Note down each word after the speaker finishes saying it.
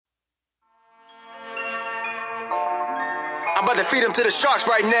I'm about to feed him to the sharks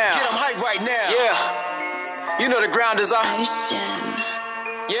right now. Get him hype right now. Yeah. You know the ground is up.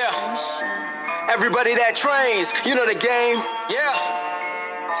 Yeah. Everybody that trains, you know the game.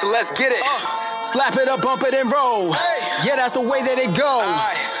 Yeah. So let's get it. Slap it up, bump it, and roll. Hey. Yeah, that's the way that it go.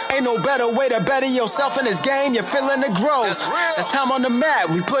 Ain't no better way to better yourself in this game. You're feeling the growth. That's time on the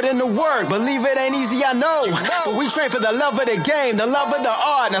mat. We put in the work. Believe it ain't easy, I know. But we train for the love of the game, the love of the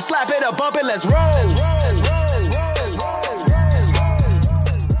art. Now slap it up, bump it, let's roll.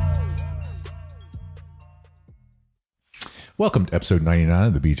 Welcome to episode 99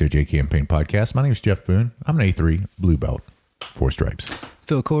 of the BJJ Campaign Podcast. My name is Jeff Boone. I'm an A3 blue belt, 4 stripes.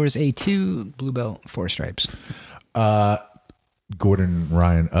 Phil Kors, A2 blue belt, 4 stripes. Gordon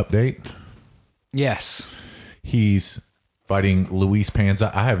Ryan update. Yes. He's fighting Luis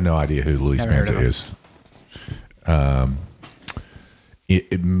Panza. I have no idea who Luis Panza is. May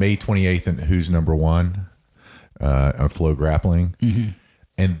 28th, and who's number 1 on Flow Grappling. Mm-hmm.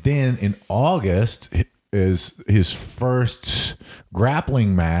 And then in August is his first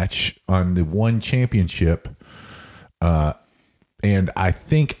grappling match on the One Championship. And I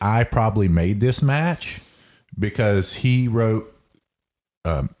think I probably made this match because he wrote,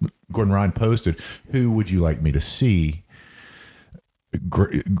 Gordon Ryan posted, who would you like me to see?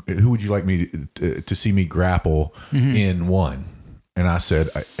 Who would you like me to see me grapple in one? And I said,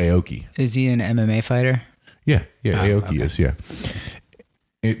 Aoki. Is he an MMA fighter? Yeah. Aoki is, yeah.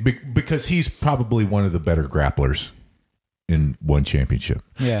 Because he's probably one of the better grapplers in One Championship.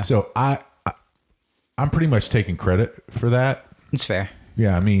 Yeah. So I'm pretty much taking credit for that. It's fair.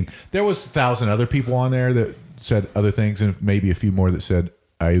 Yeah, I mean, there was 1,000 other people on there that said other things, and maybe a few more that said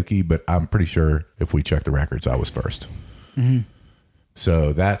Aoki, but I'm pretty sure if we check the records, I was first. Mm-hmm.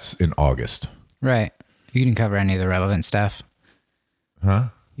 So that's in August. Right. You can cover any of the relevant stuff. Huh?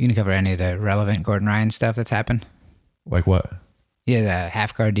 You can cover any of the relevant Gordon Ryan stuff that's happened. Like what? Yeah, the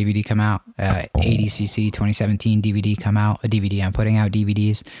Half Guard DVD come out, ADCC 2017 DVD come out, a DVD. I'm putting out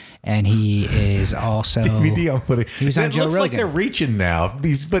DVDs, and he is also DVD I'm putting. He was on Joe Rogan. Looks like they're reaching now.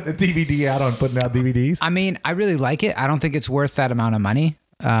 He's putting the DVD out on putting out DVDs. I mean, I really like it. I don't think it's worth that amount of money.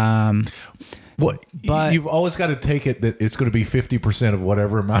 But you've always got to take it that it's going to be 50% of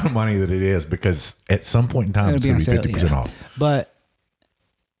whatever amount of money that it is, because at some point in time it's going to be 50% off. But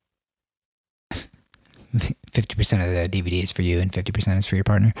 50% of the DVD is for you and 50% is for your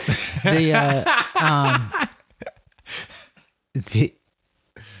partner.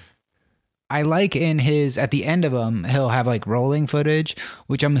 I like in his, at the end of them, he'll have like rolling footage,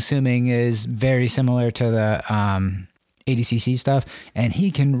 which I'm assuming is very similar to the ADCC stuff. And he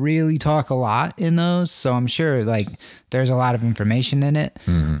can really talk a lot in those. So I'm sure like there's a lot of information in it.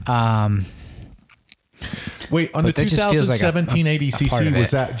 Mm-hmm. Wait, on the 2017 like ADCC, was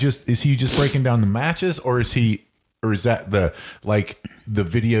that just, is he just breaking down the matches, or is that the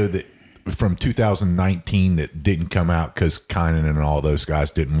video that from 2019 that didn't come out because Kynan and all those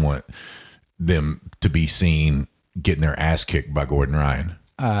guys didn't want them to be seen getting their ass kicked by Gordon Ryan?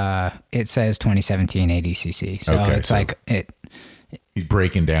 It says 2017 ADCC. So okay, it's like he's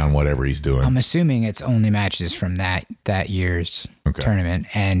breaking down whatever he's doing. I'm assuming it's only matches from that year's tournament,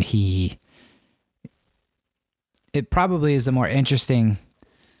 and it probably is the more interesting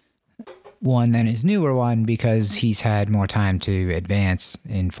one than his newer one because he's had more time to advance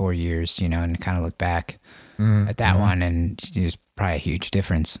in 4 years, and kind of look back at that one, and there's probably a huge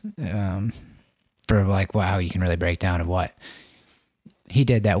difference for like how you can really break down of what he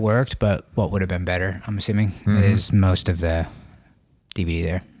did that worked, but what would have been better, I'm assuming, is most of the DVD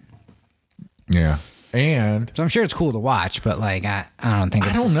there. Yeah. And so I'm sure it's cool to watch, but like I don't think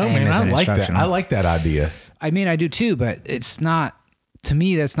it's the same man. as I like that. I like that idea. I mean, I do too, but it's not, to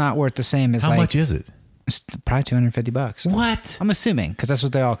me, that's not worth the same as how much is it? It's probably $250. What? I'm assuming, because that's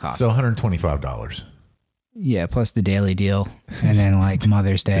what they all cost. So $125. Yeah, plus the daily deal, and then like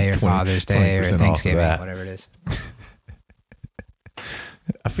Mother's Day or Father's Day or Thanksgiving, whatever it is.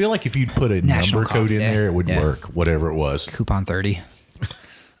 I feel like if you'd put a National number code in there, it would work, whatever it was. Coupon 30.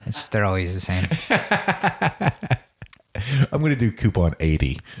 They're always the same. I'm going to do coupon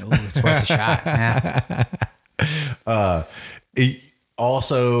 80. Ooh, it's worth a shot. Yeah.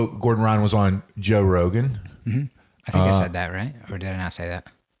 Also, Gordon Ryan was on Joe Rogan. Mm-hmm. I think I said that, right? Or did I not say that?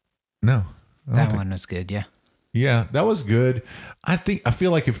 No. That one was good, yeah. Yeah, that was good. I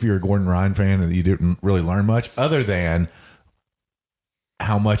feel like if you're a Gordon Ryan fan and you didn't really learn much other than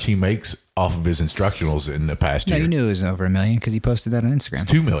how much he makes off of his instructionals in the past year. No, you knew it was over $1 million because he posted that on Instagram.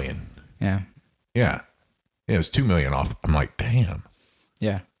 It's $2 million. Yeah. Yeah. It was $2 million off. I'm like, damn.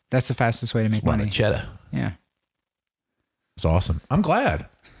 Yeah. That's the fastest way to make money. Cheddar. Yeah. It's awesome. I'm glad.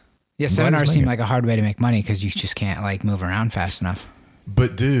 Yeah, seminars seem like a hard way to make money because you just can't like move around fast enough.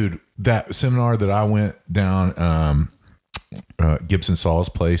 But dude, that seminar that I went down, Gibson Saul's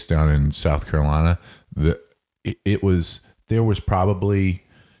place down in South Carolina, there was probably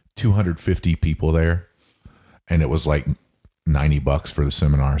 250 people there, and it was like $90 for the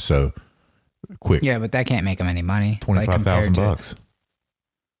seminar. So quick. Yeah, but that can't make them any money. $25,000.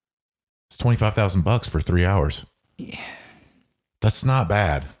 It's $25,000 for 3 hours. Yeah. That's not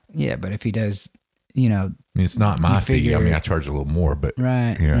bad. Yeah, but if he does, you know, I mean, it's not my fee. I mean, I charge a little more, but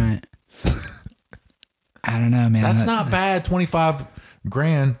right. I don't know, man. That's not bad. 25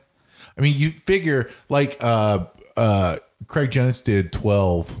 grand. I mean, you figure like Craig Jones did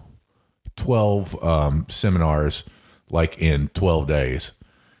 12 seminars like in 12 days.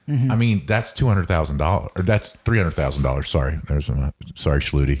 Mm-hmm. I mean, that's $200,000 or that's $300,000. Sorry. Sorry,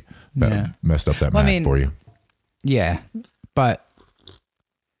 Schluty. Messed up that math for you. Yeah. But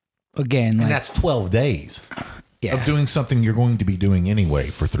again, and that's 12 days of doing something you're going to be doing anyway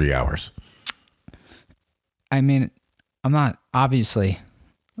for 3 hours. I mean, I'm not obviously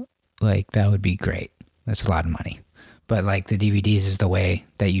like that would be great. That's a lot of money. But like the DVDs is the way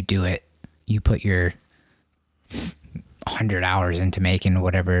that you do it. You put your 100 hours into making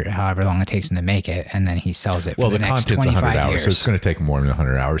however long it takes him to make it, and then he sells it for the next 25 100 hours, years. So it's going to take more than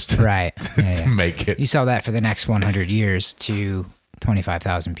 100 hours to make it. You sell that for the next 100 years to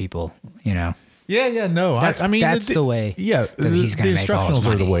 25,000 people, you know. Yeah, no. I mean, that's the way. Yeah, the instructionals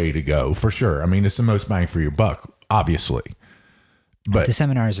are the way to go for sure. I mean, it's the most bang for your buck, obviously. But the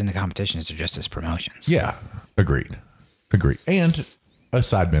seminars and the competitions are just as promotions. Yeah, agreed. And a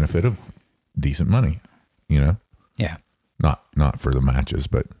side benefit of decent money, you know. Yeah. Not for the matches,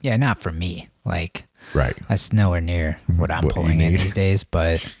 but yeah, not for me. Like, right. That's nowhere near what I'm pulling in these days,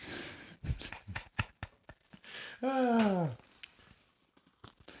 but.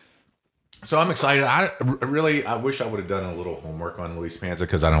 So I'm excited. I wish I would have done a little homework on Luis Panza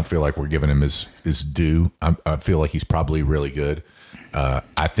because I don't feel like we're giving him his due. I feel like he's probably really good.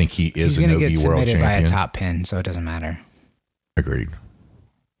 I think he is a no-gi world champion. He's going to get submitted by a top pin, so it doesn't matter. Agreed.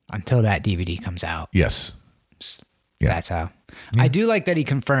 Until that DVD comes out. Yes. Yeah. That's how. Yeah. I do like that he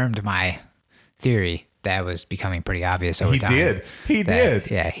confirmed my theory that was becoming pretty obvious over time. He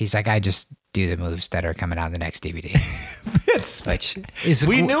did. Yeah. He's like, I just do the moves that are coming out in the next DVD.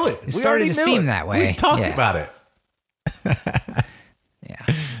 We knew it. It started to seem that way. We talked about it. Yeah.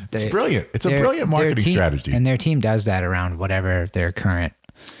 It's brilliant. It's a brilliant marketing strategy. And their team does that around whatever their current.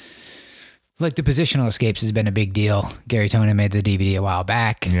 Like the positional escapes has been a big deal. Gary Tonin made the DVD a while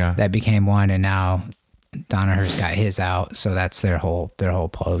back. Yeah. That became one, and now Danaher's got his out. So that's their whole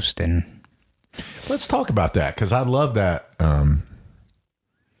post. And let's talk about that because I love that. I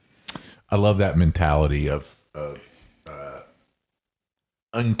love that mentality of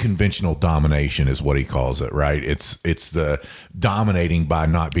unconventional domination is what he calls it, right? It's the dominating by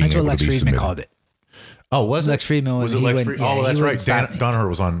not being able to be submitted. That's what Lex Friedman called it. Oh, was it? Lex Friedman was it Lex Friedman? Oh, that's right. Danaher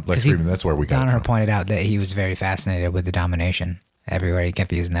was on Lex Friedman. That's where we got it from. Danaher pointed out that he was very fascinated with the domination. Everywhere he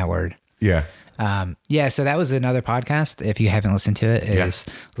kept using that word. Yeah. So that was another podcast. If you haven't listened to it, is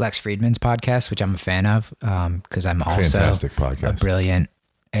Lex Friedman's podcast, which I'm a fan of because I'm also fantastic podcast. A brilliant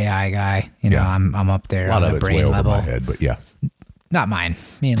AI guy. You know, I'm up there on the brain level. Over my head, but yeah. Not mine.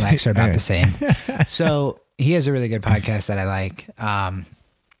 Me and Lex are about the same. So he has a really good podcast that I like. And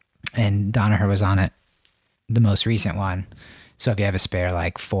Danaher was on it, the most recent one. So if you have a spare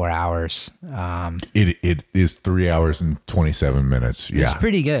like 4 hours, it is 3 hours and 27 minutes. Yeah, it's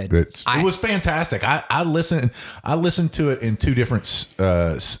pretty good. It was fantastic. I listened to it in two different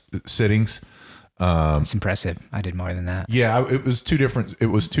sittings. It's impressive. I did more than that. Yeah, it was two different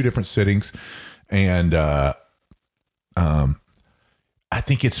sittings, and I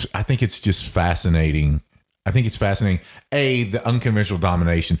think it's just fascinating. I think it's fascinating. The unconventional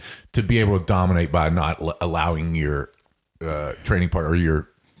domination, to be able to dominate by not allowing your training partner or your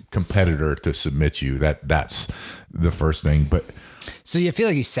competitor to submit you. That's the first thing. But so you feel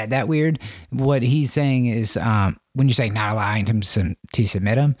like you said that weird. What he's saying is when you're saying not allowing him to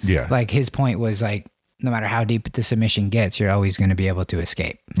submit him. Yeah. Like his point was like, no matter how deep the submission gets, you're always going to be able to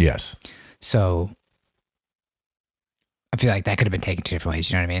escape. Yes. So I feel like that could have been taken two different ways.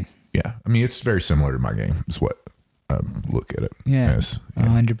 You know what I mean? Yeah. I mean, it's very similar to my game is what I look at it as.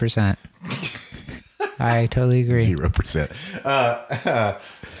 100%. I totally agree. 0%.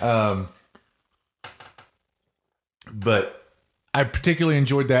 But I particularly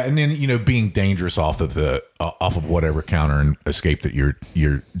enjoyed that. And then, being dangerous off of whatever counter and escape that you're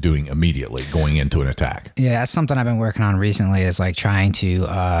doing immediately going into an attack. Yeah. That's something I've been working on recently is like trying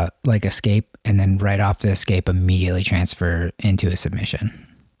to like escape and then right off the escape immediately transfer into a submission.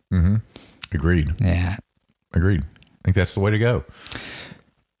 Mm-hmm. Agreed. Yeah. Agreed. I think that's the way to go.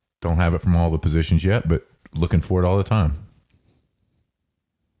 Don't have it from all the positions yet, but looking for it all the time.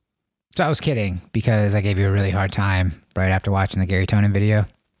 So I was kidding because I gave you a really hard time right after watching the Gary Tonin video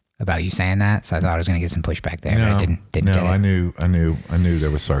about you saying that. So I thought I was going to get some pushback there, but I didn't get it. I knew there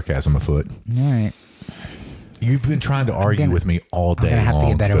was sarcasm afoot. All right. You've been trying to argue with me all day long. I'm going to have to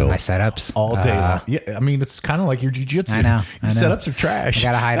get better Phil. with my setups. All day long. Yeah, I mean, it's kind of like your jiu-jitsu. I know. Your setups are trash. I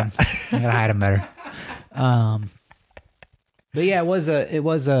got to hide them. I got to hide them better. But yeah, I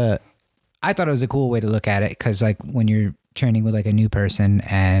thought it was a cool way to look at it because like when you're training with like a new person,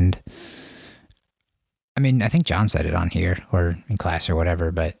 and I mean, I think John said it on here or in class or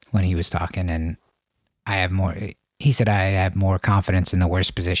whatever, but when he was talking, and he said, I have more confidence in the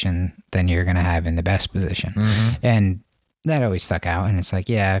worst position than you're going to have in the best position. Mm-hmm. And that always stuck out. And it's like,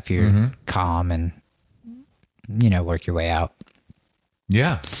 yeah, if you're calm and, work your way out.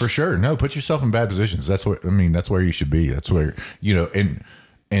 Yeah, for sure. No, put yourself in bad positions. That's where you should be. That's where,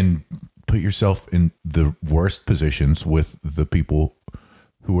 and put yourself in the worst positions with the people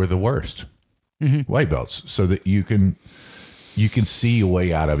who are the worst white belts so that you can see a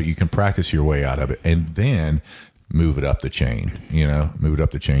way out of it. You can practice your way out of it and then move it up the chain,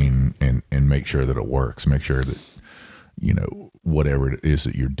 and make sure that it works. Make sure that, whatever it is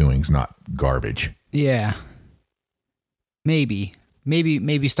that you're doing is not garbage. Yeah. Maybe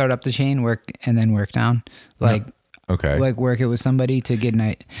start up the chain, work, and then work down. Like, okay. Like work it with somebody to get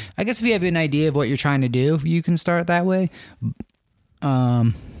I guess if you have an idea of what you're trying to do, you can start that way.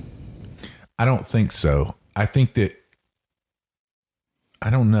 I don't think so. I think that, I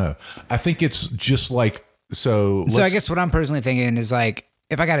don't know. I think it's just like, so I guess what I'm personally thinking is like,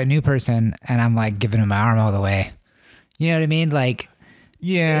 if I got a new person and I'm like giving them my arm all the way, you know what I mean? Like,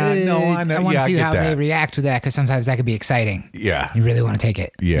 yeah, no, I know. I want to see how that. they react to that because sometimes that could be exciting. Yeah. You really want to take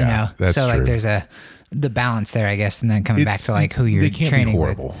it. Yeah. That's so true. like there's the balance there, I guess. And then coming back to like who you're training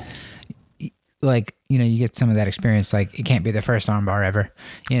with. Like, you get some of that experience. Like it can't be the first arm bar ever,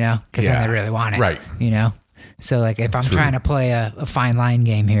 because then they really want it. Right. So like if I'm trying to play a fine line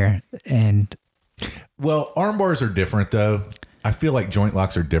game here and. Well, arm bars are different though. I feel like joint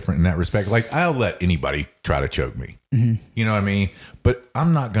locks are different in that respect. Like I'll let anybody try to choke me. Mm-hmm. You know what I mean? But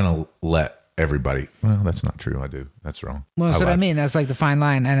I'm not going to let everybody. Well, that's not true. I do. That's wrong. Well, that's what I mean. That's like the fine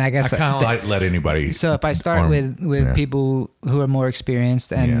line. And I guess I kind of like let anybody. So if I start with people who are more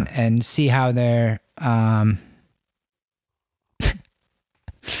experienced and see how they're,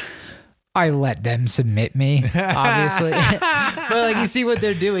 I let them submit me, obviously. But like you see what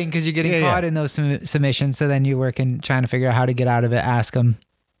they're doing because you're getting caught in those submissions. So then you're trying to figure out how to get out of it. Ask them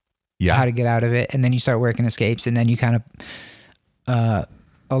how to get out of it. And then you start working escapes. And then you kind of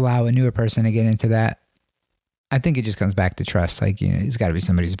allow a newer person to get into that. I think it just comes back to trust. Like, it's got to be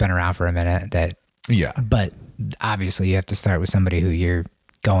somebody who's been around for a minute but obviously you have to start with somebody who you're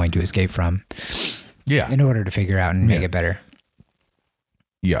going to escape from in order to figure out and make it better.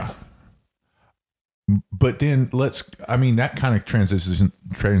 Yeah. But then that kind of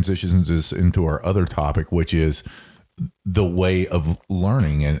transitions us into our other topic, which is the way of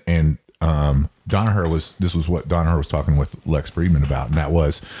learning. And this was what Danaher was talking with Lex Friedman about. And that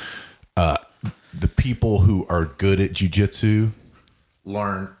was, the people who are good at jiu-jitsu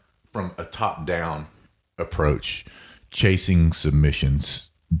learn from a top-down approach, chasing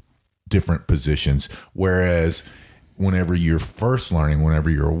submissions, different positions. Whereas whenever you're first learning, whenever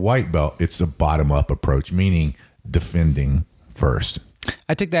you're a white belt, it's a bottom-up approach, meaning defending first.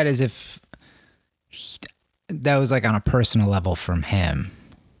 I took that as if that was like on a personal level from him.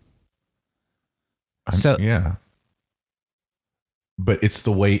 Yeah. But it's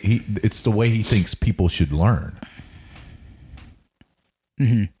the way he thinks people should learn.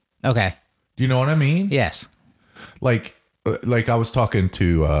 Mm-hmm. Okay. Do you know what I mean? Yes. Like I was talking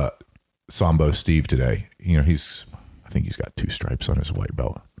to Sambo Steve today. I think he's got 2 stripes on his white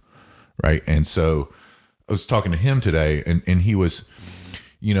belt, right? And so I was talking to him today, and he was,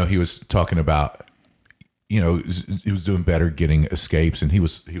 he was talking about, he was doing better getting escapes, and he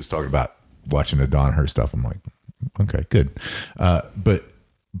was talking about watching the Danaher stuff. I'm like, okay, good.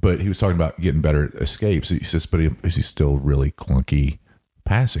 But he was talking about getting better at escapes. He says, but is he still really clunky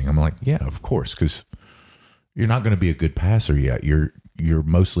passing? I'm like, yeah, of course, because you're not going to be a good passer yet. You're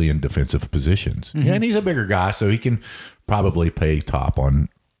mostly in defensive positions. Mm-hmm. Yeah, and he's a bigger guy, so he can probably play top on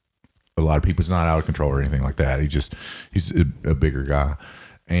a lot of people. He's not out of control or anything like that. He's a bigger guy.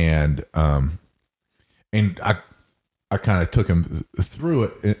 And I kind of took him through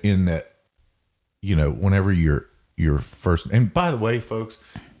it in that, whenever you're first, and by the way, folks,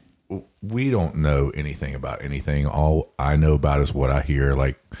 we don't know anything about anything. All I know about is what I hear,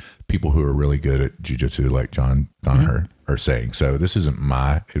 like people who are really good at jiu-jitsu, like John Danaher, are saying. So this isn't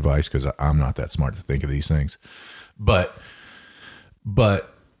my advice because I'm not that smart to think of these things. But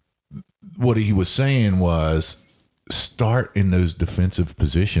what he was saying was start in those defensive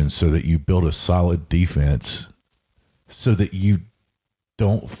positions so that you build a solid defense so that you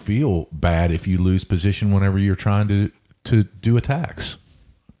don't feel bad if you lose position whenever you're trying to do attacks.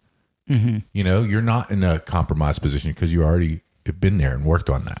 Mm-hmm. You know, you're not in a compromised position because you already have been there and worked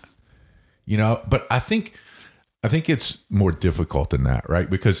on that. You know, but I think it's more difficult than that, right?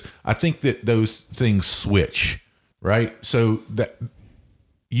 Because I think that those things switch, right? So that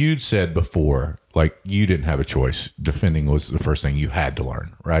you'd said before, like you didn't have a choice. Defending was the first thing you had to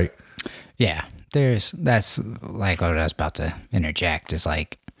learn, right? Yeah. That's like what I was about to interject is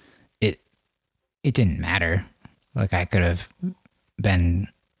like, it didn't matter. Like I could have been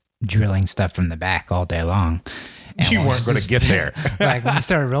drilling stuff from the back all day long. You weren't going to get there. Like when we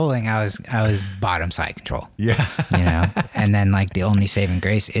started rolling, I was bottom side control. Yeah. You know, and then like the only saving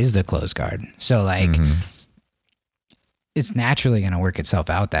grace is the closed guard. So like, it's naturally going to work itself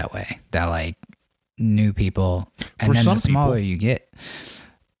out that way. That like new people, and For then some the smaller people. you get,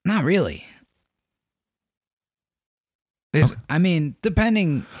 not really. Okay. I mean,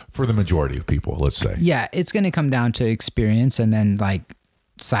 depending. For the majority of people, let's say. Yeah, it's going to come down to experience, and then like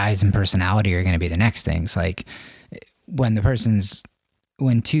size and personality are going to be the next things. Like when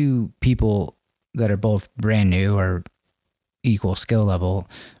two people that are both brand new or equal skill level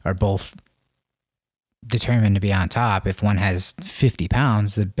are both determined to be on top, if one has 50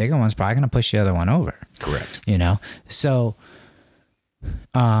 pounds, the bigger one's probably going to push the other one over. Correct. You know? So,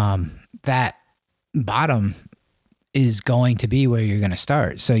 that bottom is going to be where you're going to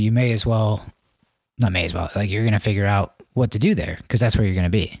start. So you like you're going to figure out what to do there because that's where you're going to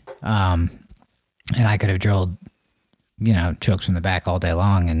be. And I could have drilled, you know, chokes from the back all day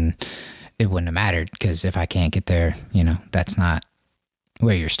long and it wouldn't have mattered because if I can't get there, you know, that's not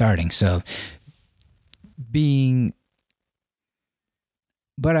where you're starting. So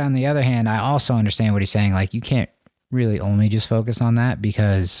but on the other hand, I also understand what he's saying. Like you can't really only just focus on that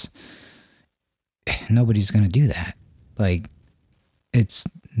because nobody's going to do that. Like it's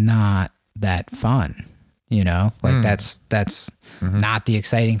not that fun, you know, like that's not the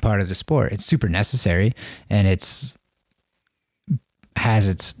exciting part of the sport. It's super necessary and has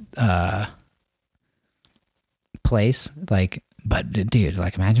its place. Like, but dude,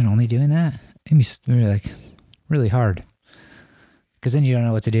 like imagine only doing that. It'd be really hard. Cause then you don't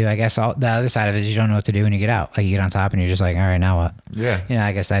know what to do. I guess the other side of it is you don't know what to do when you get out. Like you get on top and you're just like, all right, now what? Yeah. You know,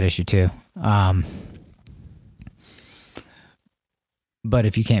 I guess that issue too. But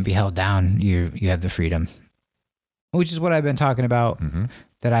if you can't be held down, you have the freedom, which is what I've been talking about.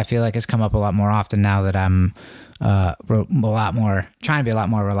 That I feel like has come up a lot more often now that I'm trying to be a lot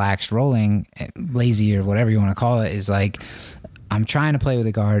more relaxed, rolling, lazy, or whatever you want to call it. Is like I'm trying to play with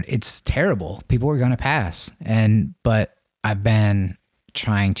a guard. It's terrible. People are going to pass, but I've been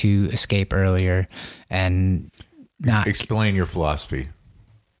trying to escape earlier and not explain your philosophy.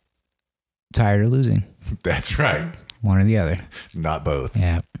 Tired of losing. That's right. One or the other. Not both.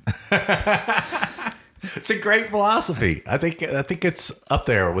 Yeah. It's a great philosophy. I think it's up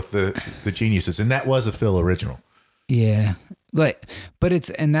there with the geniuses, and that was a Phil original. Yeah, but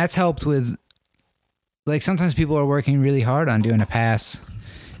that's helped with, like sometimes people are working really hard on doing a pass,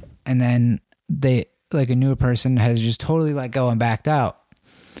 and then they like a newer person has just totally let go and backed out,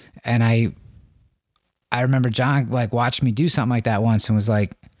 and I remember John like watched me do something like that once and was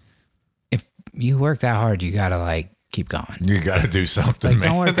like, if you work that hard, you gotta like keep going. You got to do something, like, man.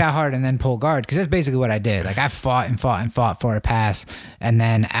 Don't work that hard and then pull guard. Because that's basically what I did. Like, I fought for a pass. And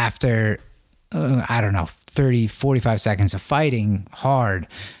then after, 30, 45 seconds of fighting hard,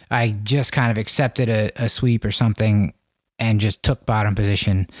 I just kind of accepted a sweep or something and just took bottom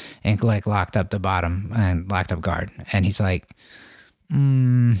position and, like, locked up the bottom and locked up guard. And he's like,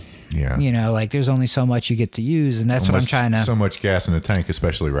 yeah. You know, like, there's only so much you get to use. And that's what I'm trying to... So much gas in the tank,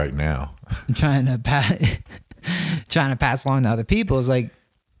 especially right now. I'm trying to pass along to other people is like,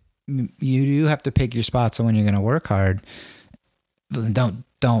 you do have to pick your spots on when you're going to work hard. Don't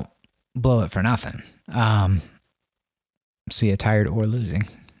blow it for nothing. So you're tired or losing.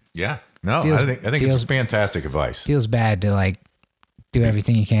 Yeah. No, I think it's fantastic advice. Feels bad to like do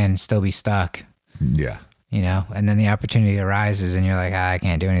everything you can and still be stuck. Yeah. You know, and then the opportunity arises and you're like, I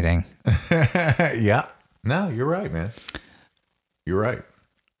can't do anything. Yeah. No, you're right, man. You're right.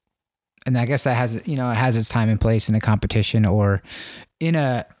 And I guess that has, it has its time and place in a competition or in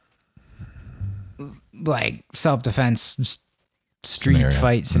a like self-defense street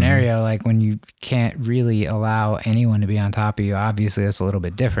fight scenario, like when you can't really allow anyone to be on top of you. Obviously, that's a little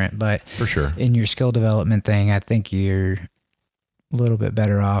bit different, but for sure, in your skill development thing, I think you're a little bit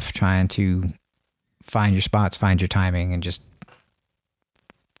better off trying to find your spots, find your timing, and just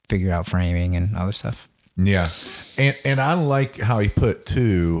figure out framing and other stuff. Yeah, and I like how he put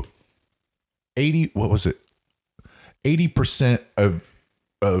 80%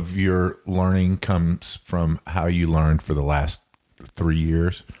 of your learning comes from how you learned for the last 3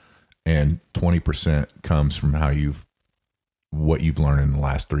 years, and 20% comes from what you've learned in the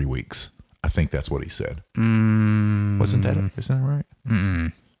last 3 weeks. I think that's what he said. Isn't that right?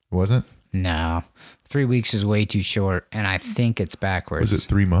 Wasn't? No, 3 weeks is way too short, and I think it's backwards. Was it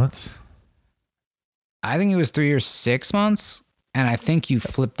 3 months? I think it was 3 or 6 months, and I think you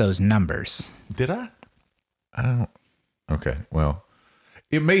flipped those numbers. Did I? I don't. Okay, well,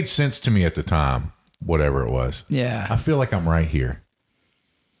 it made sense to me at the time, whatever it was. Yeah. I feel like I'm right here.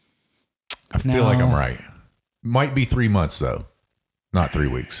 I feel like I'm right. Might be 3 months, though, not 3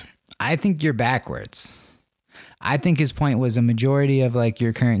 weeks. I think you're backwards. I think his point was a majority of like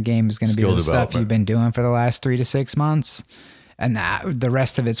your current game is going to be the stuff you've been doing for the last 3 to 6 months. And the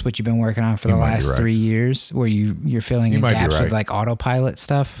rest of it's what you've been working on for the last 3 years, where you're filling in gaps with like autopilot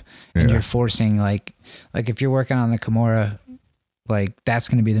stuff, and you're forcing like if you're working on the Kimura, like that's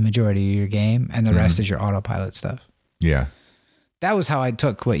going to be the majority of your game, and the rest is your autopilot stuff. Yeah, that was how I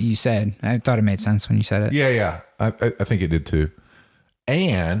took what you said. I thought it made sense when you said it. Yeah, I think it did too.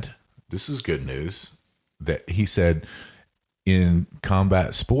 And this is good news that he said in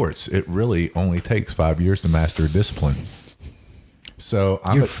combat sports, it really only takes 5 years to master a discipline. So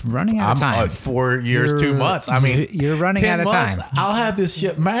you're running out of time. 4 years, 2 months. I mean, you're running out of time. I'll have this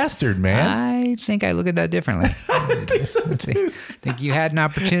shit mastered, man. I think I look at that differently. I think so too. I think you had an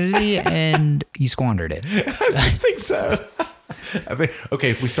opportunity and you squandered it. I think so.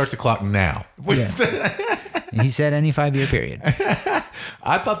 Okay, if we start the clock now. He said any 5-year period.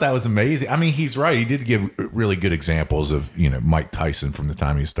 I thought that was amazing. I mean, he's right. He did give really good examples of, Mike Tyson from the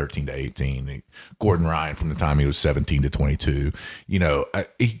time he was 13 to 18, Gordon Ryan from the time he was 17 to 22.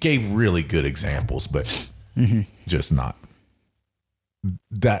 He gave really good examples, but just not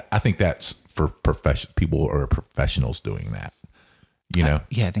that. I think that's for people or professionals doing that. Yeah,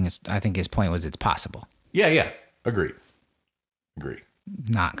 I think his point was it's possible. Yeah. Agreed.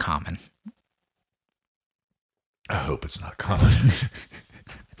 Not common. I hope it's not common.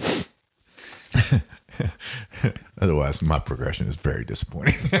 Otherwise, my progression is very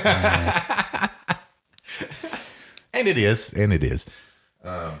disappointing. And it is.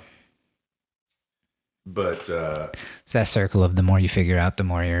 But it's that circle of the more you figure out, the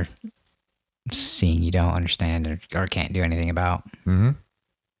more you're seeing you don't understand or can't do anything about. Mm-hmm.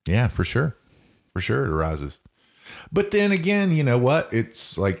 Yeah, for sure. It arises. But then again, you know what?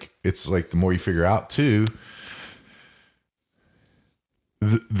 It's like the more you figure out too,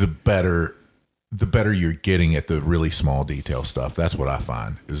 the better you're getting at the really small detail stuff. That's what I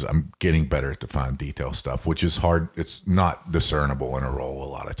find is I'm getting better at the fine detail stuff, which is hard. It's not discernible in a role a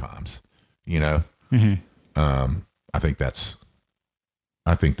lot of times, Mm-hmm. I think that's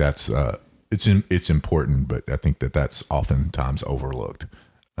it's important, but I think that's oftentimes overlooked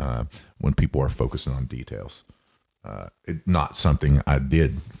when people are focusing on details. Not something I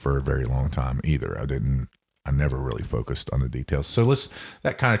did for a very long time either. I never really focused on the details. So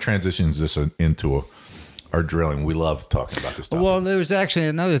that kind of transitions this into our drilling. We love talking about this topic. Well, there was actually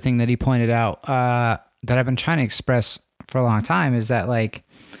another thing that he pointed out that I've been trying to express for a long time is that like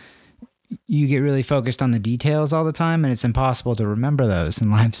you get really focused on the details all the time and it's impossible to remember those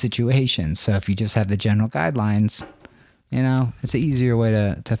in live situations. So if you just have the general guidelines, it's an easier way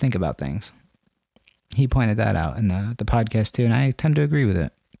to think about things. He pointed that out in the podcast too, and I tend to agree with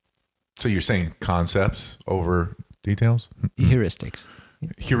it. So you're saying concepts over details? Heuristics.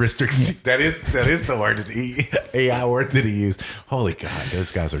 Heuristics. Yeah. That is the word. It's AI word that he used. Holy God,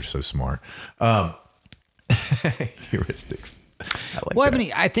 those guys are so smart. Heuristics.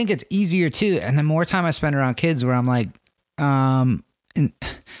 I think it's easier too. And the more time I spend around kids where I'm like,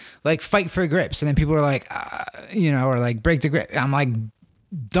 like fight for grips. And then people are like, or like break the grip. I'm like,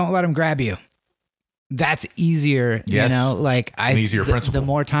 don't let them grab you. That's easier, yes. Like it's an easier principle. The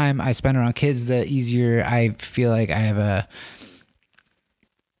more time I spend around kids, the easier I feel like I have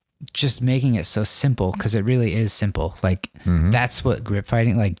just making it so simple because it really is simple. Like that's what grip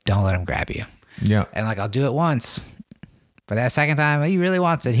fighting. Like don't let him grab you. Yeah, and like I'll do it once, but that second time he really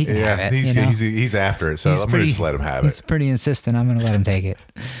wants it. He can have it. He's after it. So I'm gonna just let him have it. He's pretty insistent. I'm gonna let him take it.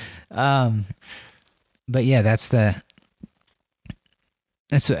 But yeah, that's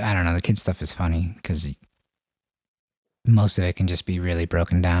what, I don't know. The kid stuff is funny because most of it can just be really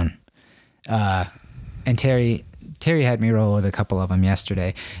broken down. And Terry had me roll with a couple of them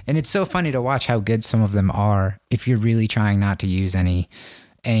yesterday, and it's so funny to watch how good some of them are if you're really trying not to use any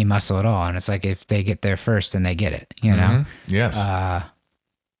muscle at all. And it's like if they get there first, then they get it, you know? Yes. I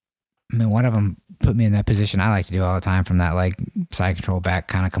mean, one of them put me in that position I like to do all the time, from that like side control back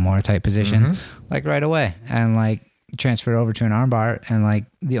kind of Kimura type position, like right away, and like transfer it over to an arm bar. And like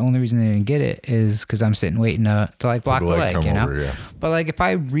the only reason they didn't get it is because I'm sitting waiting to like block the leg, you know? Over, yeah. But like if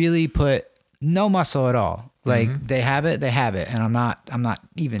I really put no muscle at all, like they have it, and I'm not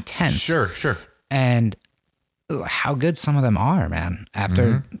even tense. Sure. And how good some of them are, man.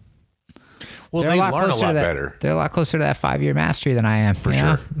 After well, they learn a lot better. They're a lot closer to that 5-year mastery than I am. For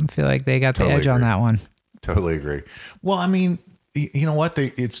sure. I feel like they got the edge on that one. Totally agree. Well, I mean, you know what?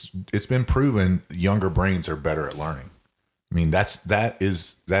 It's been proven younger brains are better at learning. I mean, that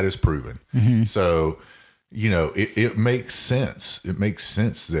is proven. So, you know, it makes sense. It makes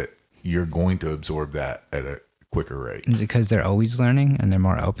sense that you're going to absorb that at a quicker rate. Is it because they're always learning and they're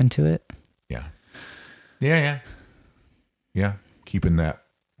more open to it? Yeah. Keeping that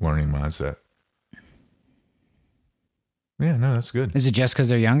learning mindset. Yeah, no, that's good. Is it just because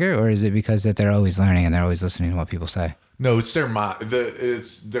they're younger, or is it because that they're always learning and they're always listening to what people say? No, it's their mind.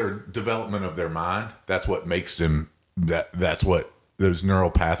 It's their development of their mind. That's what makes them. That's what those neural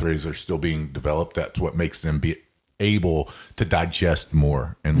pathways are still being developed. That's what makes them be able to digest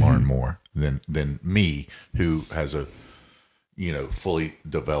more and learn more than me, who has a, you know, fully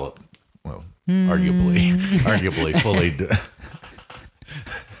developed. Well, arguably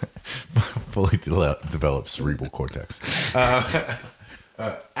fully developed cerebral cortex.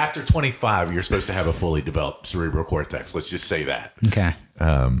 After 25, you're supposed to have a fully developed cerebral cortex. Let's just say that. Okay.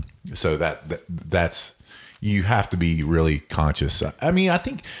 So that's, you have to be really conscious. I mean, I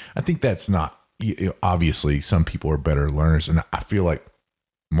think that's not, you know, obviously some people are better learners, and I feel like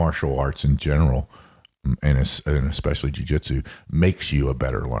martial arts in general, and especially jiu-jitsu, makes you a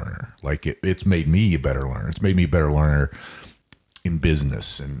better learner. Like it's made me a better learner. It's made me a better learner in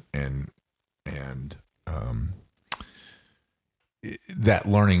business and that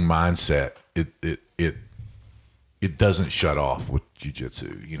learning mindset. It doesn't shut off with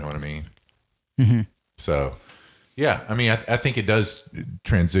jiu-jitsu. You know what I mean? So, yeah, I mean, I think it does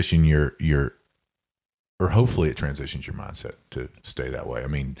transition or hopefully it transitions your mindset to stay that way. I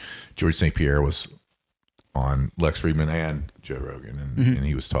mean, George St. Pierre was on Lex Friedman and Joe Rogan, and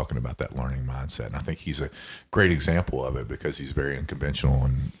he was talking about that learning mindset. And I think he's a great example of it because he's very unconventional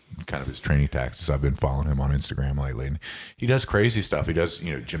and kind of his training tactics. I've been following him on Instagram lately, and he does crazy stuff. He does,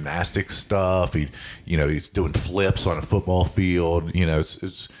 you know, gymnastics stuff. He's doing flips on a football field. You know,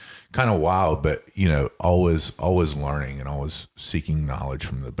 it's kind of wild, but, you know, always learning and always seeking knowledge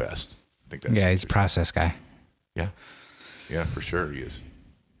from the best. I think that's he's a process guy. Yeah, for sure he is.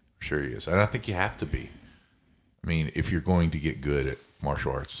 And I think you have to be. I mean, if you're going to get good at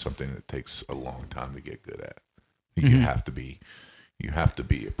martial arts, it's something that takes a long time to get good at. You have to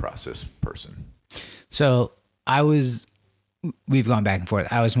be a process person. So we've gone back and forth.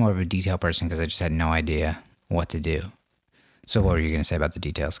 I was more of a detail person because I just had no idea what to do. So what were you going to say about the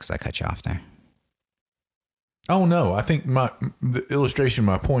details? Because I cut you off there. Oh no, I think the illustration,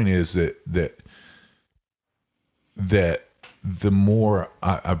 my point is that the more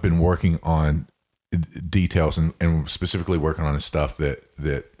I've been working on details and specifically working on the stuff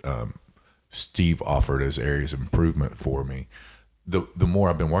that Steve offered as areas of improvement for me, the more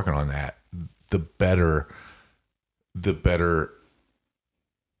I've been working on that, the better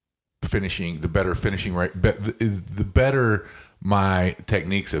finishing rate, the better my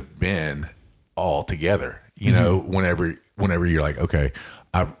techniques have been all together. You know, whenever you're like, okay,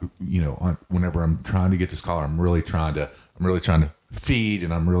 whenever I'm trying to get this collar, I'm really trying to feed,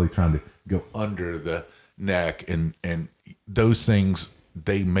 and I'm really trying to go under the neck, and those things,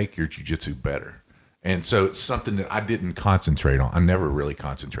 they make your jiu-jitsu better. And so it's something that I didn't concentrate on. I never really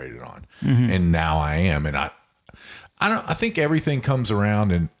concentrated on. And now I am. And I think everything comes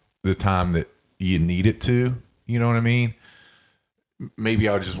around in the time that you need it to, you know what I mean? Maybe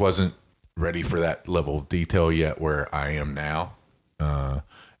I just wasn't ready for that level of detail yet where I am now.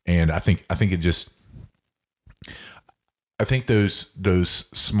 And I think those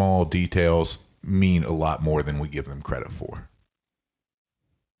small details mean a lot more than we give them credit for.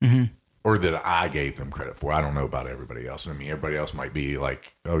 Or that I gave them credit for. I don't know about everybody else. I mean, everybody else might be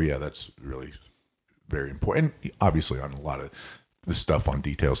like, oh yeah, that's really very important. And obviously on a lot of the stuff on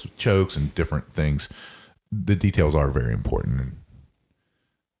details with chokes and different things, the details are very important. And,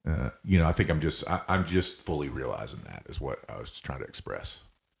 I think I'm just fully realizing that is what I was trying to express.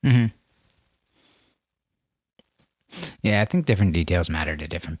 Yeah, I think different details matter to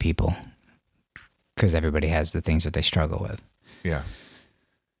different people because everybody has the things that they struggle with. Yeah.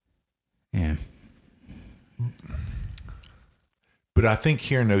 Yeah. But I think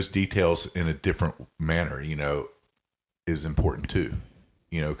hearing those details in a different manner, is important too.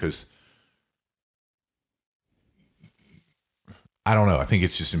 Because I don't know. I think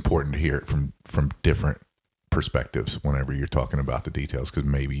it's just important to hear it from different perspectives whenever you're talking about the details, because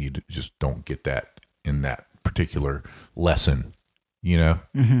maybe you just don't get that in that particular lesson,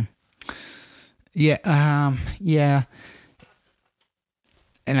 Mm-hmm. Yeah. Yeah.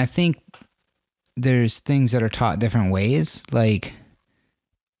 And I think there's things that are taught different ways. Like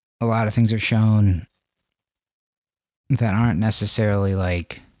a lot of things are shown that aren't necessarily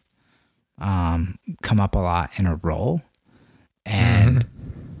like come up a lot in a role, and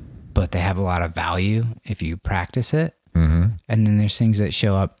but they have a lot of value if you practice it. Mm-hmm. And then there's things that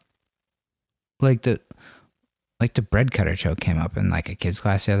show up like the bread cutter choke came up in like a kid's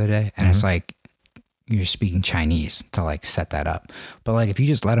class the other day, and it's like you're speaking Chinese to like set that up. But like if you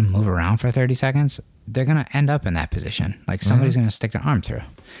just let them move around for 30 seconds, they're going to end up in that position. Like somebody's going to stick their arm through,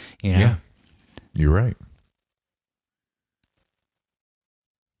 Yeah, you're right.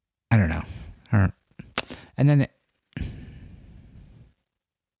 I don't know. And then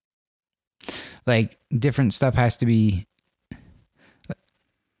like different stuff has to be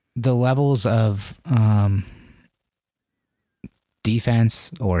the levels of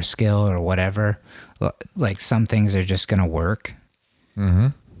defense or skill or whatever. Like some things are just going to work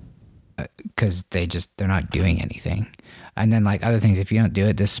because they're not doing anything. And then like other things, if you don't do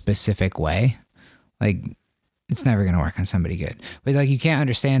it this specific way, like it's never going to work on somebody good. But like you can't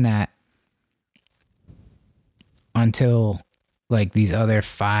understand that until like these other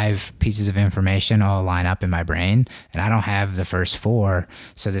 5 pieces of information all line up in my brain, and I don't have the first 4.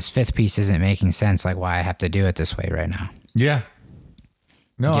 So this 5th piece isn't making sense. Like why I have to do it this way right now. Yeah.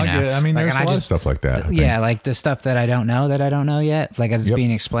 No, I get it. I mean, like, there's a lot of stuff like that. Yeah. Like the stuff that I don't know yet, like as it's being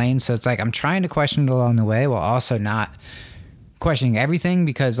explained. So it's like, I'm trying to question it along the way while also not questioning everything,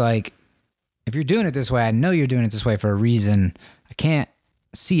 because like, if you're doing it this way, I know you're doing it this way for a reason. I can't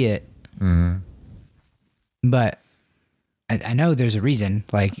see it, but I know there's a reason.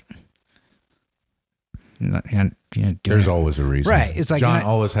 Like, there's always a reason, right? It's like John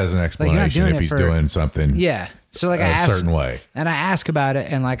always has an explanation if he's doing something. Yeah. So like a certain way, and I ask about it,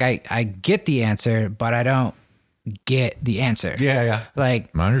 and like I get the answer, but I don't get the answer. Yeah. Like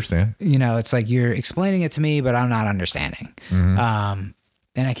I understand. It's like you're explaining it to me, but I'm not understanding.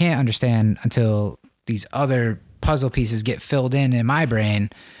 And I can't understand until these other puzzle pieces get filled in my brain,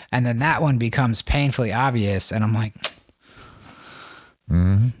 and then that one becomes painfully obvious, and I'm like,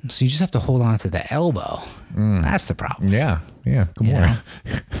 so you just have to hold on to the elbow. That's the problem. Yeah. Come on.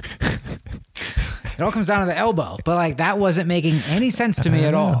 It all comes down to the elbow, but like that wasn't making any sense to me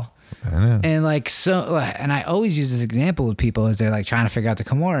at all. I know. And like and I always use this example with people as they're like trying to figure out the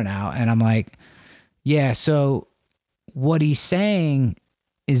Kimura now, and I'm like, yeah. So what he's saying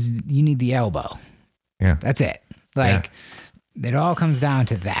is you need the elbow. Yeah. That's it. Like it all comes down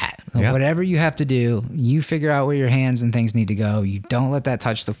to that. Like, whatever you have to do, you figure out where your hands and things need to go. You don't let that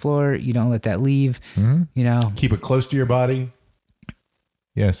touch the floor. You don't let that leave. Keep it close to your body.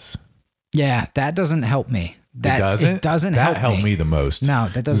 Yes. Yeah, that doesn't help me. It doesn't that help me the most. No,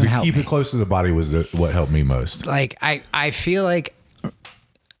 that doesn't help me. Keep it close to the body was what helped me most. Like I feel like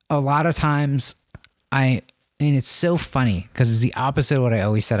a lot of times and it's so funny because it's the opposite of what I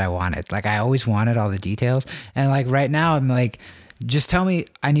always said I wanted. Like I always wanted all the details, and like right now I'm like, just tell me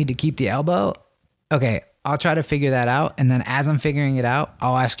I need to keep the elbow. Okay, I'll try to figure that out, and then as I'm figuring it out,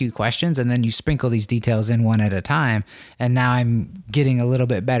 I'll ask you questions, and then you sprinkle these details in one at a time, and now I'm getting a little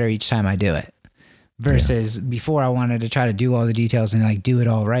bit better each time I do it. Versus before I wanted to try to do all the details and like do it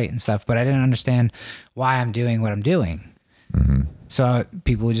all right and stuff, but I didn't understand why I'm doing what I'm doing. So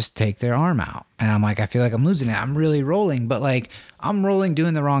people would just take their arm out, and I'm like, I feel like I'm losing it. I'm really rolling, but like I'm rolling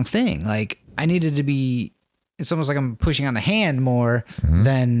doing the wrong thing. Like I needed to be, it's almost like I'm pushing on the hand more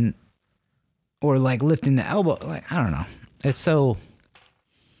than, or like lifting the elbow. Like, I don't know. It's so,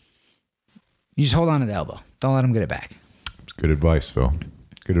 you just hold on to the elbow. Don't let them get it back. Good advice, Phil.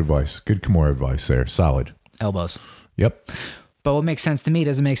 Good advice. Good Kimura advice there. Solid. Elbows. Yep. But what makes sense to me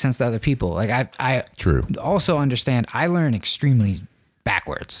doesn't make sense to other people. Like I True. Also understand I learn extremely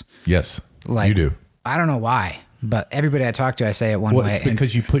backwards. Yes. Like you do. I don't know why, but everybody I talk to, I say it one way. It's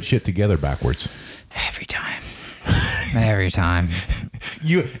because you put shit together backwards. Every time. Every time.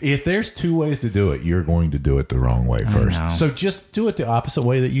 If there's 2 ways to do it, you're going to do it the wrong way first. So just do it the opposite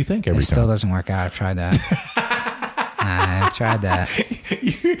way that you think every time. It still doesn't work out. I've tried that. I've tried that.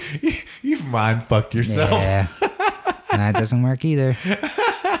 You mind fucked yourself. Yeah. That doesn't work either.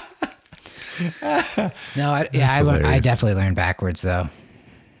 No, I definitely learned backwards though.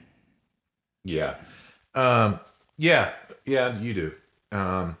 Yeah. Yeah, you do.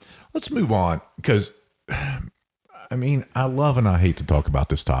 Let's move on because, I mean, I love and I hate to talk about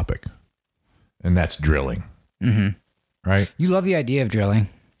this topic, and that's drilling. Mm-hmm. Right? You love the idea of drilling.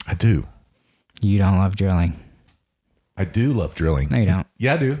 I do. You don't love drilling. I do love drilling. No, you don't.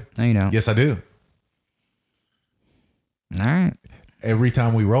 Yeah, I do. No, you don't. Yes, I do. All right. Every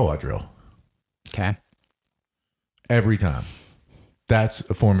time we roll, I drill. Okay. Every time. That's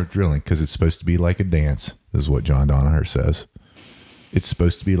a form of drilling because it's supposed to be like a dance, is what John Danaher says. It's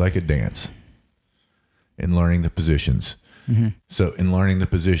supposed to be like a dance in learning the positions. Mm-hmm. So in learning the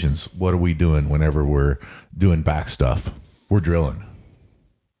positions, what are we doing whenever we're doing back stuff? We're drilling.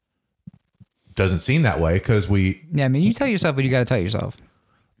 Doesn't seem that way because we... Yeah, I mean, you tell yourself what you got to tell yourself.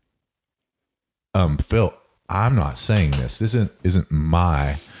 Phil, I'm not saying this. This isn't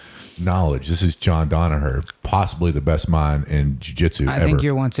my knowledge. This is John Danaher, possibly the best mind in jiu-jitsu ever. I think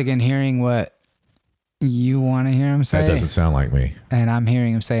you're once again hearing what you want to hear him say. That doesn't sound like me. And I'm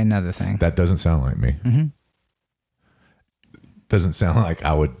hearing him say another thing. That doesn't sound like me. Mm-hmm. Doesn't sound like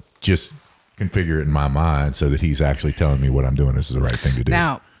I would just configure it in my mind so that he's actually telling me what I'm doing is the right thing to do.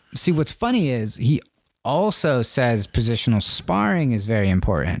 Now, see, what's funny is he also says positional sparring is very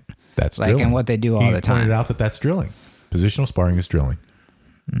important. That's like drilling. And what they do all the time. He pointed out that that's drilling. Positional sparring is drilling.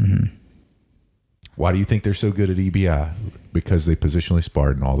 Mm-hmm. Why do you think they're so good at EBI? Because they positionally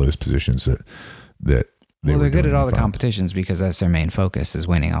sparred in all those positions that they're good at all the competitions because that's their main focus is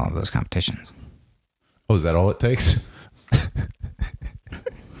winning all of those competitions. Oh, is that all it takes?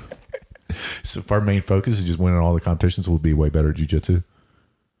 So if our main focus is just winning all the competitions, we'll be way better at jiu-jitsu?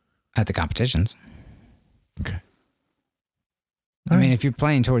 At the competitions. Okay. I mean, if you're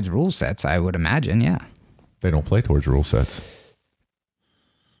playing towards rule sets, I would imagine, yeah. They don't play towards rule sets.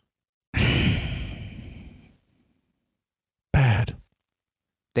 Bad.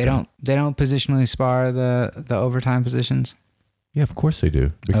 They don't positionally spar the overtime positions? Yeah, of course they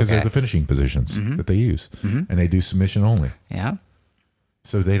do. Because they're the finishing positions that they use. Mm-hmm. And they do submission only. Yeah.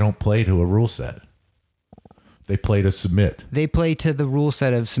 So they don't play to a rule set. They play to submit. They play to the rule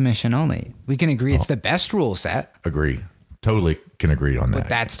set of submission only. We can agree it's the best rule set. Agree. Totally can agree on that. But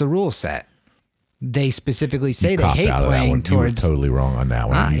that's the rule set. They specifically say they hate playing towards... You were totally wrong on that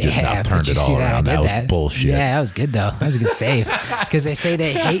one. You just turned it all around. That was bullshit. Yeah, that was good though. That was a good save. Because they say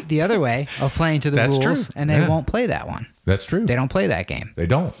they hate the other way of playing to the rules, and they won't play that one. That's true. They don't play that game. They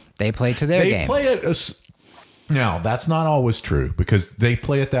don't. They play to their game. They play it... Now, that's not always true because they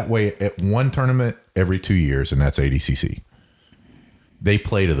play it that way at one tournament every 2 years, and that's ADCC. They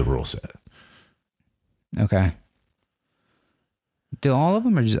play to the rule set. Okay. Do all of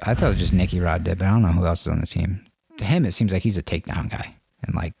them, or just, I thought it was just Nicky Rod did, but I don't know who else is on the team. To him, it seems like he's a takedown guy,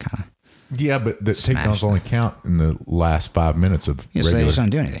 and like kind of. Yeah, but the takedowns only count in the last 5 minutes of regular. So they just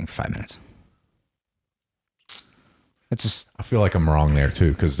don't do anything for 5 minutes. It's just. I feel like I'm wrong there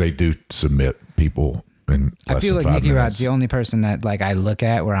too because they do submit people. I feel like Nicky Rod's the only person that like I look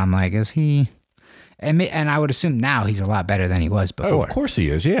at where I'm like, is he? And I would assume now he's a lot better than he was before. Oh, of course he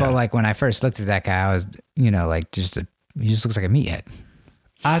is. Yeah. But like when I first looked at that guy, I was, like he just looks like a meathead.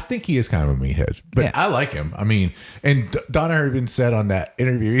 I think he is kind of a meathead, but I like him. I mean, and Danaher even said on that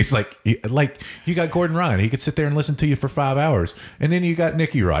interview, he's like you got Gordon Ryan. He could sit there and listen to you for 5 hours, and then you got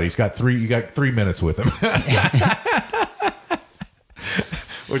Nicky Rod. You got 3 minutes with him,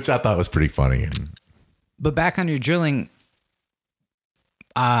 which I thought was pretty funny. But back on your drilling,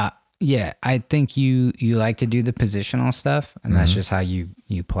 yeah, I think you like to do the positional stuff, and that's just how you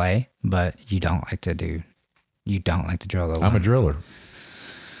play. But you don't like to drill the line. I'm a driller.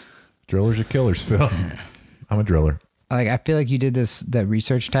 Drillers are killers, Phil. I'm a driller. Like I feel like you did that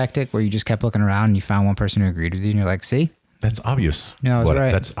research tactic where you just kept looking around and you found one person who agreed with you, and you're like, "See, that's obvious. No, I was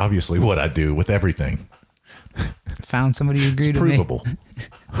right. That's obviously what I do with everything. Found somebody who agreed with me. It's provable.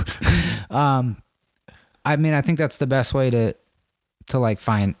 I mean, I think that's the best way to like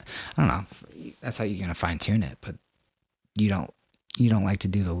find. I don't know. That's how you're gonna fine tune it, but you don't like to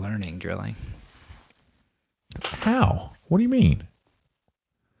do the learning drilling. How? What do you mean?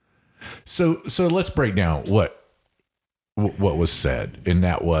 So let's break down what was said, and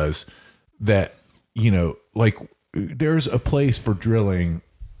that was that like there's a place for drilling.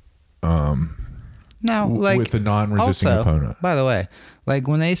 Now, like with a non-resisting opponent. By the way, like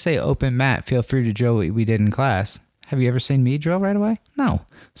when they say open mat, feel free to drill what we did in class. Have you ever seen me drill right away? No.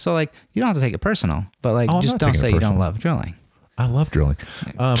 So like you don't have to take it personal, but like just don't say you don't love drilling. I love drilling.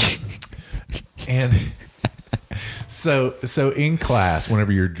 And so in class,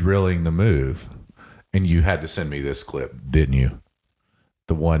 whenever you're drilling the move, and you had to send me this clip, didn't you?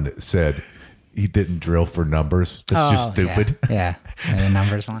 The one that said he didn't drill for numbers. That's just stupid. Yeah. The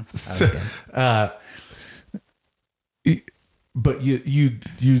numbers one. That was good. But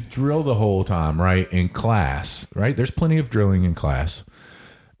you drill the whole time, right? In class, right? There's plenty of drilling in class.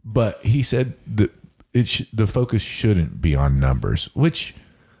 But he said that the focus shouldn't be on numbers, which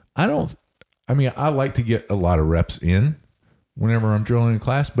I like to get a lot of reps in whenever I'm drilling in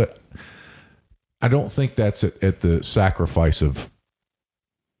class, but I don't think that's at the sacrifice of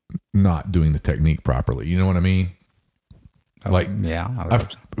not doing the technique properly. You know what I mean? I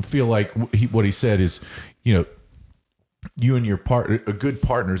feel like what he said is, you and your partner, a good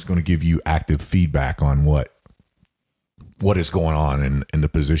partner is going to give you active feedback on what is going on in the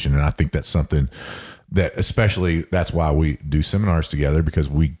position. And I think that's something that, especially, that's why we do seminars together, because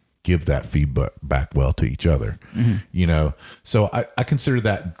we give that feedback back well to each other. So I consider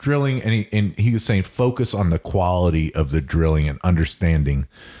that drilling, and he was saying focus on the quality of the drilling and understanding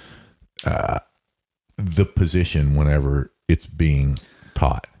the position whenever it's being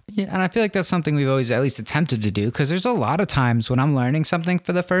taught. Yeah, and I feel like that's something we've always at least attempted to do, because there's a lot of times when I'm learning something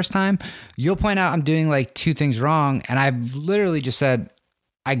for the first time, you'll point out I'm doing like 2 things wrong, and I've literally just said,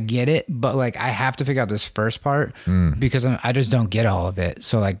 I get it, but like I have to figure out this first part because I just don't get all of it.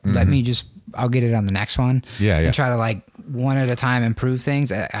 So like, I'll get it on the next one. And try to like one at a time improve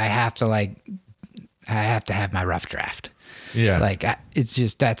things. I have to have my rough draft. Yeah. Like it's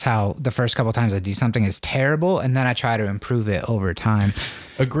just, that's how the first couple of times I do something is terrible. And then I try to improve it over time.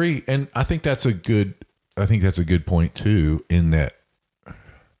 Agree. And I think that's a good point too, in that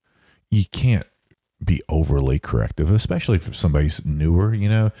you can't be overly corrective, especially if somebody's newer.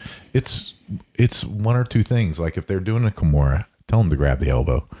 It's 1 or 2 things. Like if they're doing a Kimura, tell them to grab the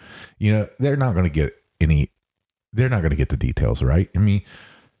elbow. They're not going to get the details right. I mean,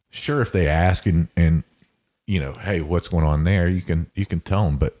 sure, if they ask and hey, what's going on there, you can tell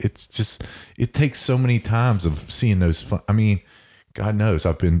them, but it's just, it takes so many times of seeing those God knows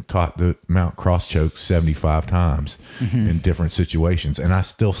I've been taught to mount cross choke 75 times in different situations, and I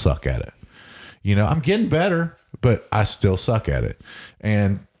still suck at it. I'm getting better, but I still suck at it.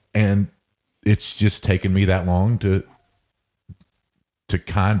 And it's just taken me that long to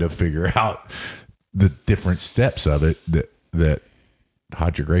kind of figure out the different steps of it that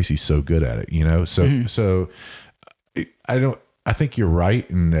Hodger Gracie's so good at it, So I think you're right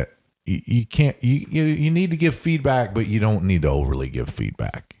in that you can't, you need to give feedback, but you don't need to overly give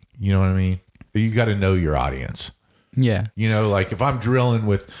feedback. You know what I mean? You got to know your audience. Yeah. Like if I'm drilling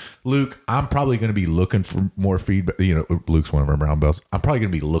with Luke, I'm probably going to be looking for more feedback. Luke's one of our brown belts. I'm probably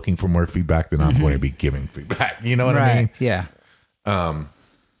going to be looking for more feedback than I'm going to be giving feedback. You know what I mean? Yeah.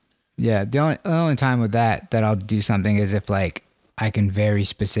 Yeah. The only time with that I'll do something is if like I can very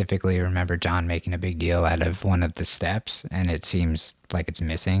specifically remember John making a big deal out of one of the steps and it seems like it's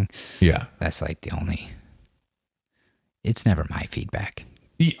missing. Yeah. That's like it's never my feedback.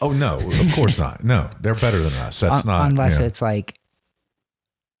 Oh no, of course not. No, they're better than us. That's not unless it's like.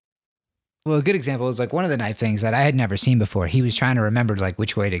 Well, a good example is like one of the knife things that I had never seen before. He was trying to remember like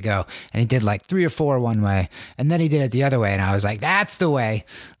which way to go, and he did like 3 or 4 one way, and then he did it the other way, and I was like, "That's the way!"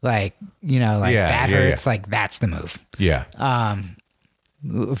 Like that hurts. Like that's the move. Yeah.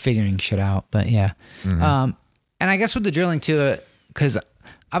 Figuring shit out, but yeah. And I guess with the drilling too, because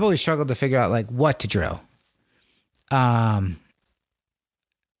I've always struggled to figure out like what to drill.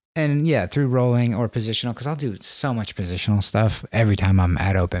 And yeah, through rolling or positional, because I'll do so much positional stuff every time I'm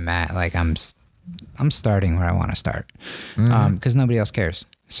at open mat. Like I'm starting where I want to start, because nobody else cares.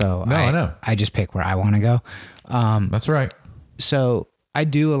 So I know. I just pick where I want to go. That's right. So I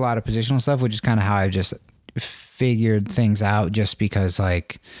do a lot of positional stuff, which is kind of how I just figured things out. Just because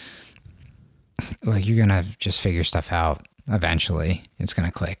like you're gonna just figure stuff out eventually. It's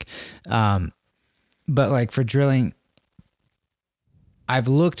gonna click. But like for drilling, I've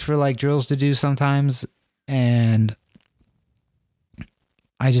looked for like drills to do sometimes, and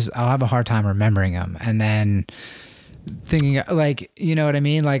I'll have a hard time remembering them, and then thinking like, you know what I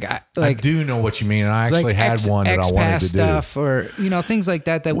mean? Like I do know what you mean. And I actually had one that I wanted to stuff, do, or things like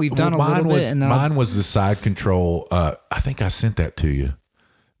that we've done a little bit. And mine was the side control. I think I sent that to you.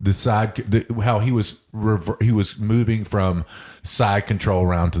 How he was moving from side control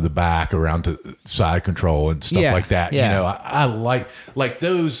around to the back, around to side control and stuff like that. Yeah. I like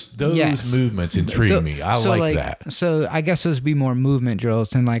those movements intrigue me. I like that. So I guess those would be more movement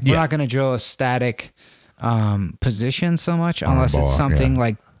drills, and like we're not going to drill a static position so much unless it's something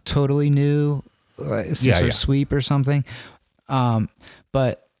like totally new, like some sort of sweep or something.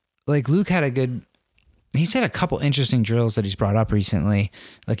 But like Luke had a good he's had a couple interesting drills that he's brought up recently.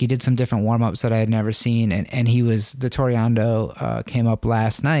 Like he did some different warm-ups that I had never seen. And he was, the Toriando came up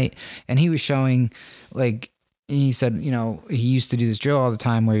last night and he was showing like, he said, you know, he used to do this drill all the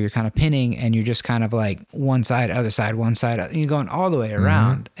time where you're kind of pinning and you're just kind of like one side, other side, one side, and you're going all the way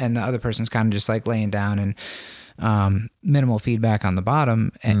around and the other person's kind of just like laying down and minimal feedback on the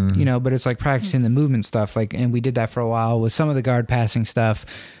bottom. And, you know, but it's like practicing the movement stuff. Like, and we did that for a while with some of the guard passing stuff.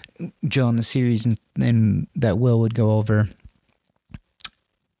 Jill in the series and that Will would go over.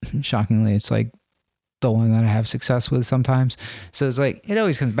 Shockingly, it's like the one that I have success with sometimes. So it's like, it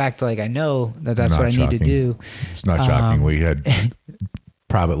always comes back to like, I know that that's what I need to do. It's not shocking. We had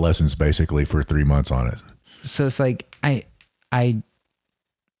private lessons basically for 3 months on it. So it's like, I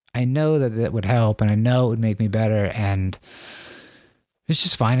know that would help and I know it would make me better. And it's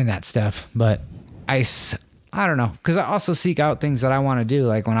just finding that stuff. But I don't know, because I also seek out things that I want to do.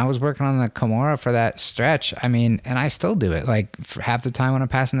 Like when I was working on the Kimura for that stretch, I mean, and I still do it. Like for half the time when I'm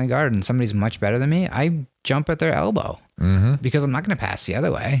passing the guard and somebody's much better than me, I jump at their elbow because I'm not going to pass the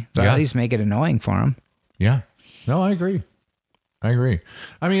other way. But at least make it annoying for them. Yeah. No, I agree. I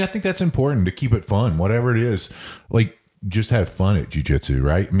mean, I think that's important to keep it fun, whatever it is. Like just have fun at jiu-jitsu,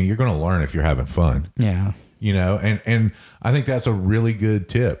 right? I mean, you're going to learn if you're having fun. Yeah. You know, and I think that's a really good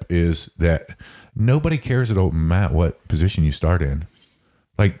tip is that nobody cares at all, Matt, what position you start in.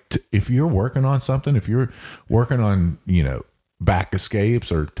 Like if you're working on something, if you're working on, you know, back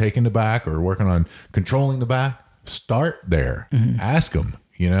escapes or taking the back or working on controlling the back, start there. Ask them,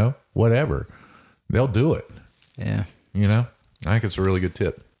 you know, whatever. They'll do it. Yeah. You know, I think it's a really good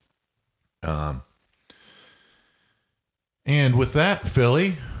tip. And with that,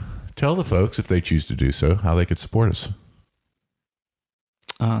 Philly, tell the folks, if they choose to do so, how they could support us.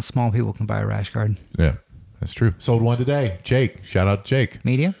 Small people can buy a rash guard. Yeah, that's true. Sold one today. Jake. Shout out to Jake.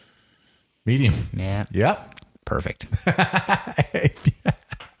 Medium? Yeah. Yep. Perfect.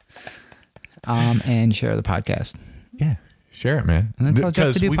 And share the podcast. Yeah. Share it, man. And then tell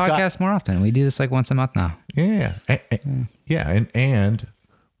Jeff to do podcasts more often. We do this like once a month now. Yeah. And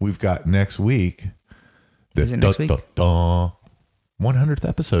we've got next week. Is it next week? 100th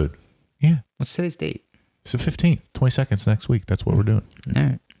episode. Yeah. What's today's date? It's the 15th, 20 seconds next week. That's what we're doing. All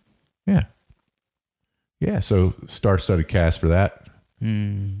right. Yeah. Yeah. So star-studded cast for that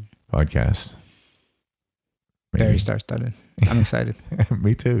podcast. Maybe. Very star-studded. I'm excited.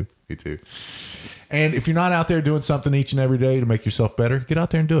 Me too. And if you're not out there doing something each and every day to make yourself better, get out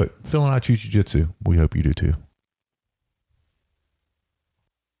there and do it. Phil and I choose jiu-jitsu. We hope you do too.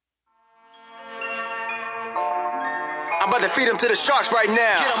 I'm about to feed them to the sharks right now.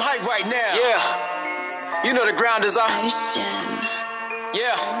 Get them hype right now. Yeah. You know the ground is up.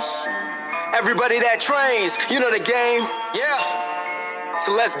 Yeah. Everybody that trains, you know the game. Yeah.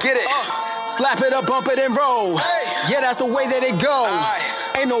 So let's get it. Slap it up, bump it, and roll. Hey. Yeah, that's the way that it goes.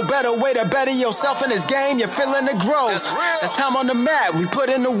 Ain't no better way to better yourself in this game. You're feeling the growth. That's time on the mat. We put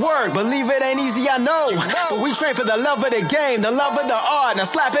in the work. Believe it ain't easy, I know. But we train for the love of the game, the love of the art. Now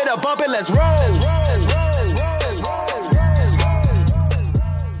slap it up, bump it, let's roll.